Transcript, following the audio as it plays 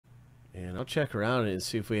And I'll check around and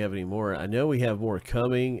see if we have any more. I know we have more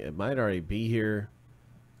coming. It might already be here.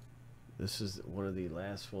 This is one of the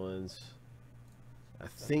last ones, I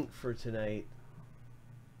think, for tonight.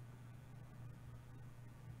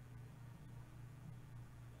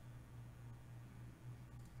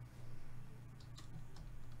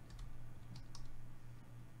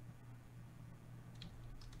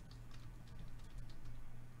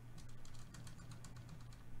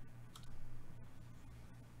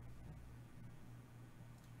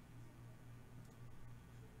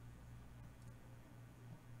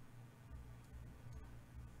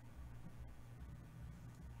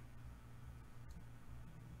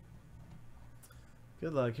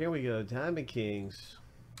 Good luck. Here we go. Diamond Kings.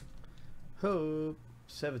 Hope.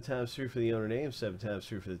 7 times through for the owner name, 7 times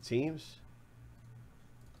through for the teams.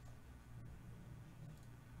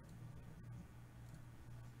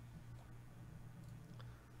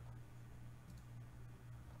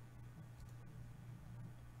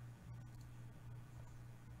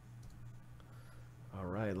 All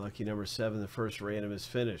right, lucky number 7. The first random is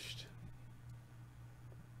finished.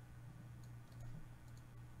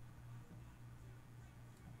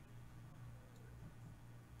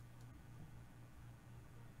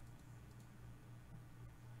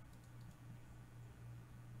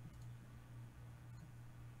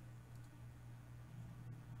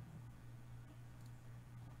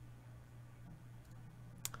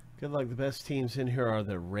 Good luck. The best teams in here are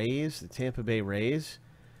the Rays, the Tampa Bay Rays,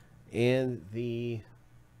 and the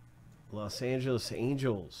Los Angeles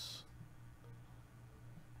Angels.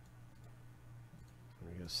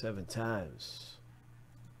 There we go, 7 times.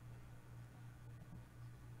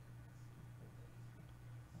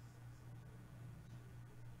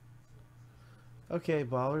 Okay,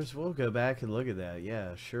 ballers, we'll go back and look at that.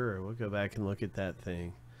 Yeah, sure. We'll go back and look at that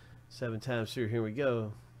thing. 7 times through. Here we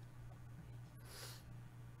go.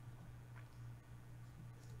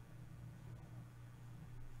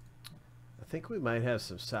 I think we might have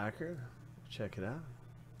some soccer. Check it out.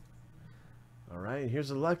 All right,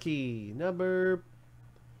 here's a lucky number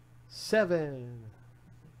 7.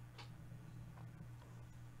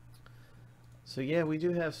 So yeah, we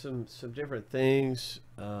do have some different things.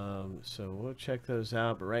 So we'll check those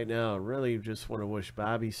out. But right now, I really just want to wish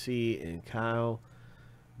Bobby C and Kyle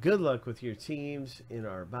good luck with your teams in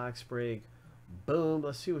our box break. Boom.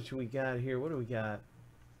 Let's see what we got here. What do we got?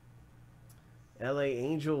 LA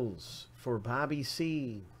Angels for Bobby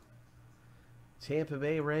C. Tampa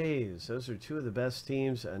Bay Rays. Those are 2 of the best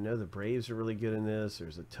teams. I know the Braves are really good in this.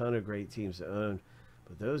 There's a ton of great teams to own.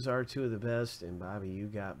 But those are 2 of the best. And Bobby, you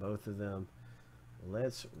got both of them.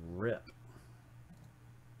 Let's rip.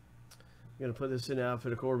 I'm going to put this in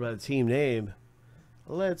alphabetical order by the team name.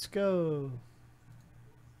 Let's go.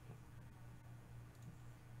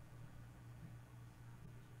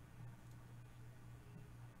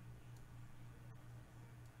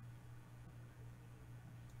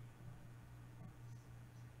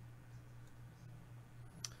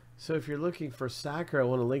 So if you're looking for soccer, I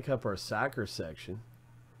want to link up our soccer section.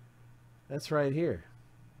 That's right here.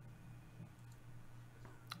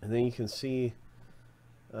 And then you can see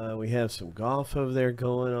we have some golf over there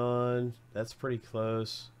going on. That's pretty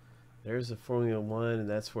close. There's the Formula 1, and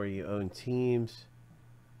that's where you own teams.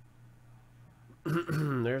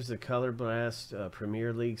 There's the Color Blast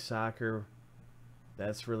Premier League Soccer.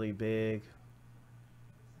 That's really big.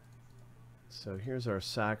 So here's our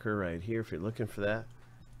soccer right here if you're looking for that.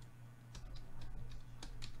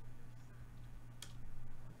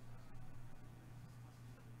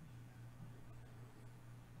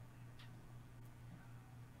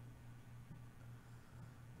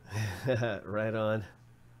 Right on.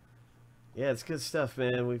 Yeah, it's good stuff,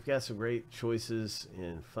 man. We've got some great choices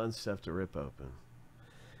and fun stuff to rip open.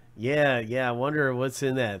 Yeah, I wonder what's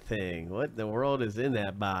in that thing. What in the world is in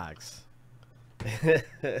that box?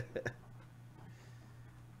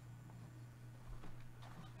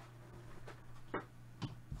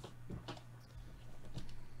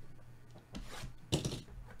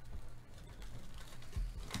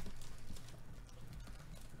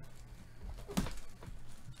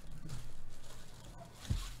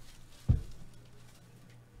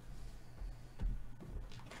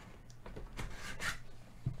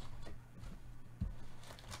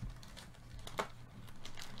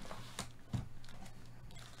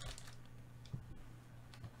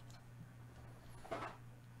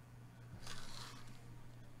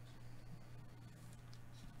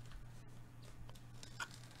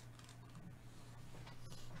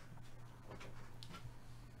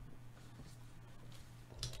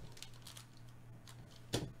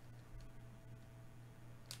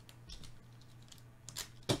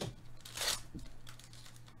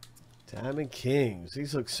 Diamond Kings.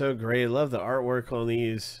 These look so great. I love the artwork on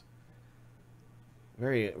these.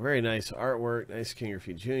 Very, very nice artwork. Nice King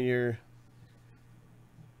Griffey Jr.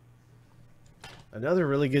 Another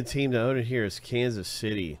really good team to own it here is Kansas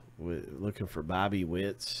City. Looking for Bobby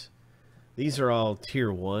Witts. These are all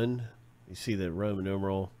Tier 1. You see the Roman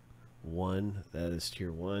numeral 1. That is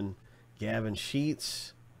Tier 1. Gavin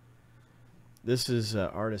Sheets. This is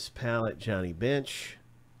Artist Palette Johnny Bench.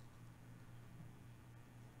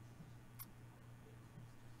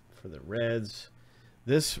 For the Reds.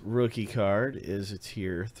 This rookie card is a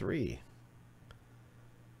Tier 3.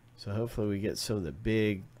 So hopefully we get some of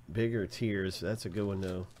the bigger tiers. That's a good one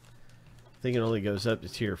though. I think it only goes up to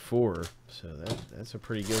Tier 4. So that's a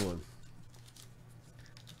pretty good one.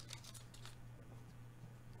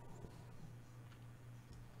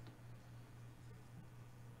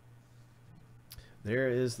 There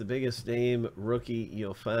is the biggest name rookie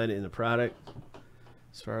you'll find in the product.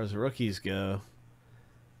 As far as the rookies go,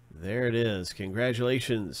 there it is.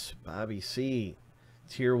 Congratulations, Bobby C.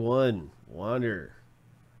 Tier 1, Wander.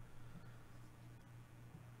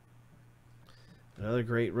 Another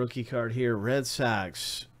great rookie card here, Red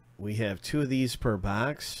Sox. We have 2 of these per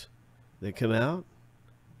box that come out.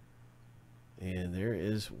 And there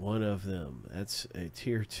is one of them. That's a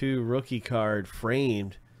Tier 2 rookie card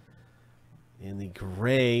framed in the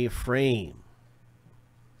gray frame.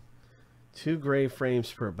 2 gray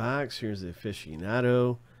frames per box. Here's the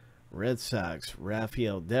aficionado. Red Sox,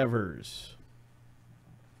 Rafael Devers.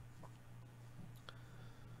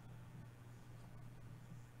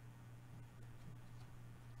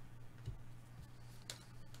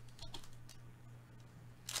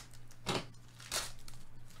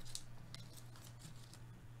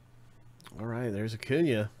 All right, there's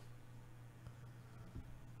Acuna.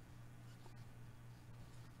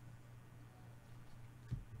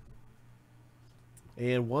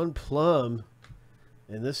 And 1 plum.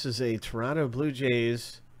 And this is a Toronto Blue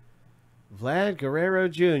Jays Vlad Guerrero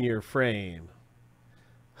Jr. frame.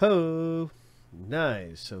 Ho!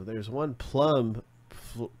 Nice. So there's 1 plum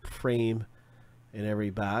frame in every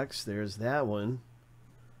box. There's that one.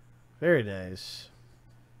 Very nice.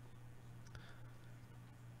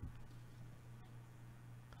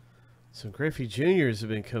 Some Griffey Juniors have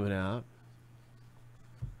been coming out.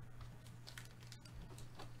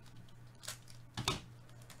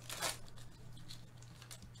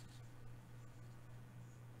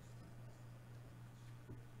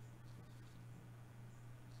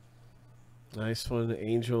 Nice one.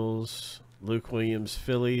 Angels, Luke Williams,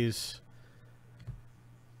 Phillies.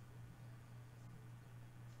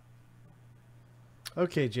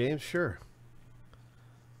 Okay, James, sure.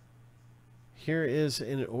 Here is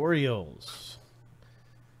an Orioles.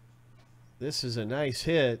 This is a nice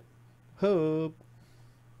hit. Hope.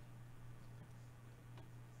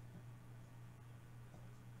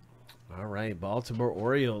 All right, Baltimore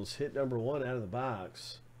Orioles, hit number 1 out of the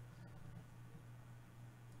box.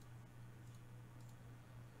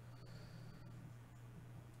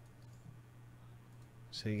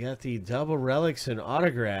 So you got the double relics and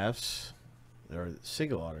autographs, or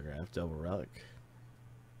single autograph, double relic.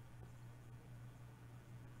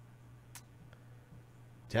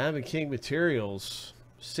 Diamond King Materials,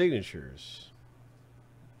 signatures.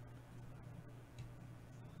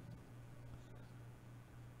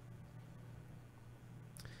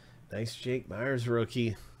 Nice Jake Myers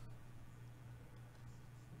rookie.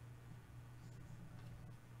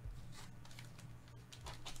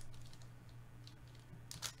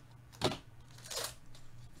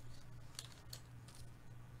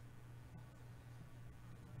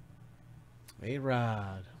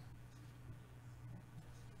 A-Rod.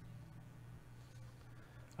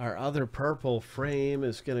 Our other purple frame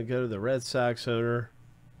is going to go to the Red Sox owner.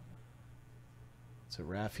 It's a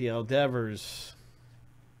Rafael Devers.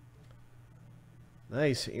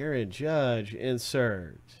 Nice Aaron Judge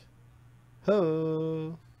insert.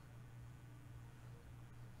 Ho!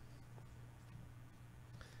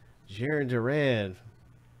 Jaron Duran.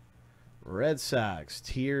 Red Sox,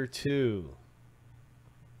 Tier 2.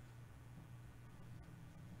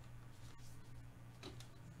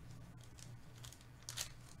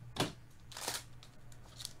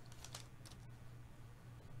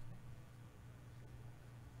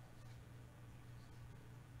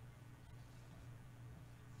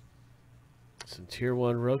 Some Tier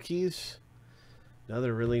 1 rookies.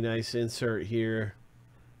 Another really nice insert here.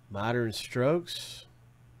 Modern Strokes.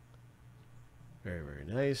 Very, very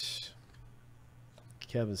nice.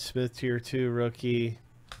 Kevin Smith, Tier 2 rookie.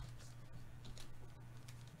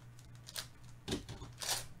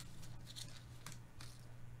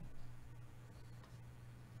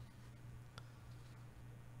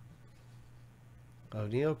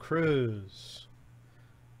 O'Neal Cruz.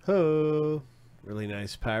 Ho! Really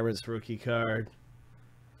nice Pirates rookie card.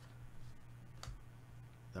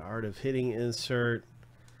 The Art of Hitting insert.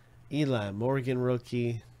 Eli Morgan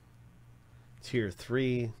rookie. Tier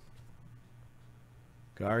 3.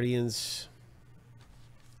 Guardians.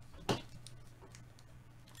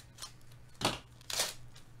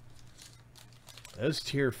 Those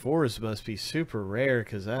tier 4s must be super rare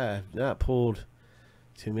because I have not pulled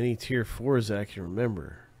too many tier 4s that I can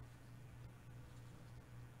remember.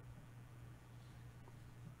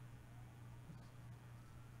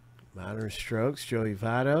 Modern Strokes, Joey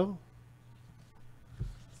Votto.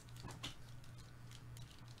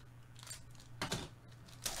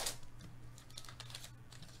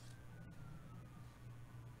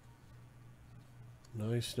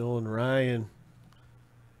 Nice Nolan Ryan.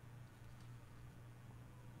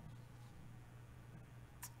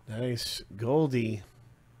 Nice Goldie.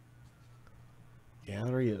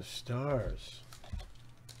 Gallery of Stars.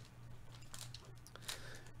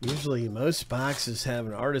 Usually most boxes have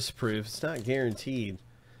an artist proof. It's not guaranteed,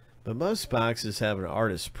 but most boxes have an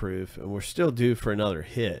artist proof, and we're still due for another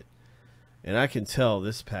hit. And I can tell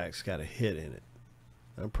this pack's got a hit in it.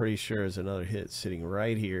 I'm pretty sure there's another hit sitting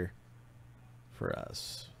right here for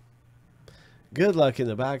us. Good luck in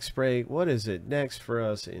the box break. What is it next for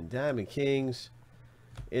us in Diamond Kings?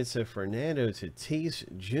 It's a Fernando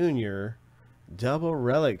Tatis Jr. double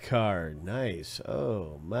relic card. Nice.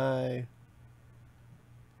 Oh my.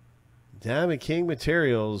 Diamond King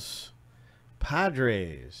Materials,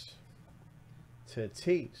 Padres,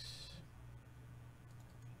 Tatis.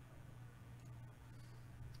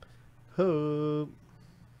 Hoop.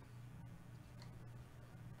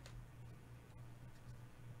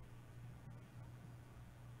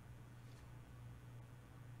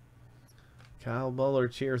 Kyle Muller,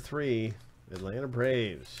 Tier 3, Atlanta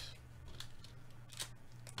Braves.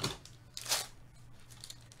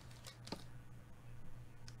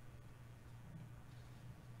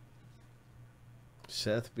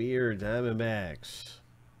 Seth Beer, Diamondbacks.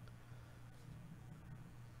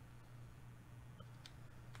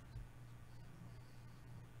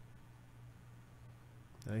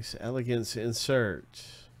 Nice elegance insert.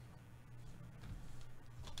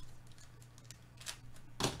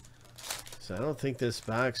 So I don't think this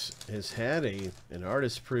box has had an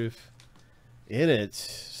artist proof in it.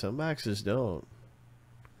 Some boxes don't.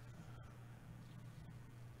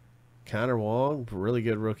 Connor Wong, really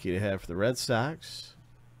good rookie to have for the Red Sox.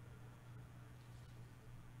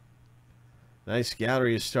 Nice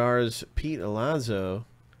Gallery of Stars, Pete Alonso.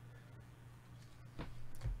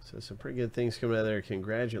 So some pretty good things coming out of there.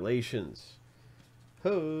 Congratulations.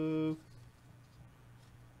 Ho!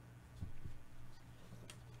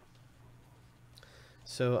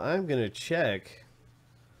 So I'm going to check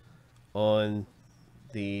on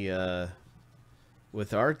the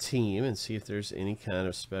with our team and see if there's any kind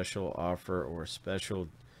of special offer or special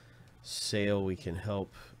sale we can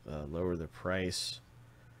help lower the price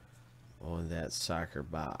on that soccer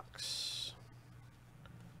box.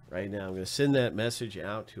 Right now I'm going to send that message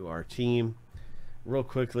out to our team. Real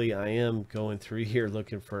quickly, I am going through here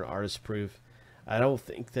looking for an artist proof. I don't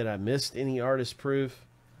think that I missed any artist proof,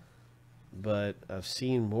 but I've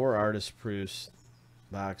seen more artist proofs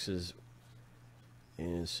boxes,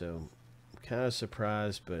 and so I'm kind of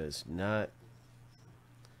surprised, but it's not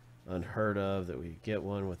unheard of that we get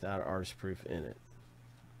one without artist proof in it.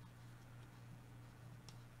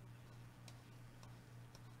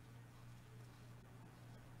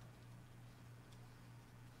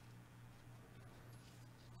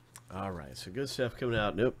 All right, so good stuff coming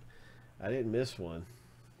out. Nope, I didn't miss one.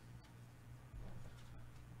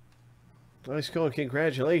 Nice going.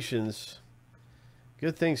 Congratulations.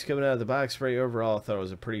 Good things coming out of the box break. Overall, I thought it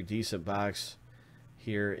was a pretty decent box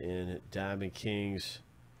here in Diamond Kings.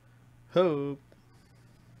 Hope.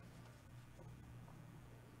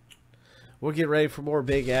 We'll get ready for more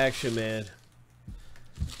big action, man.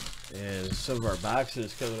 And some of our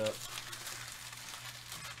boxes coming up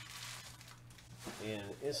in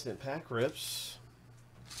instant pack rips.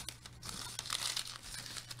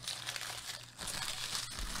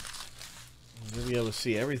 You'll be able to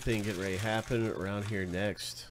see everything get ready to happen around here next.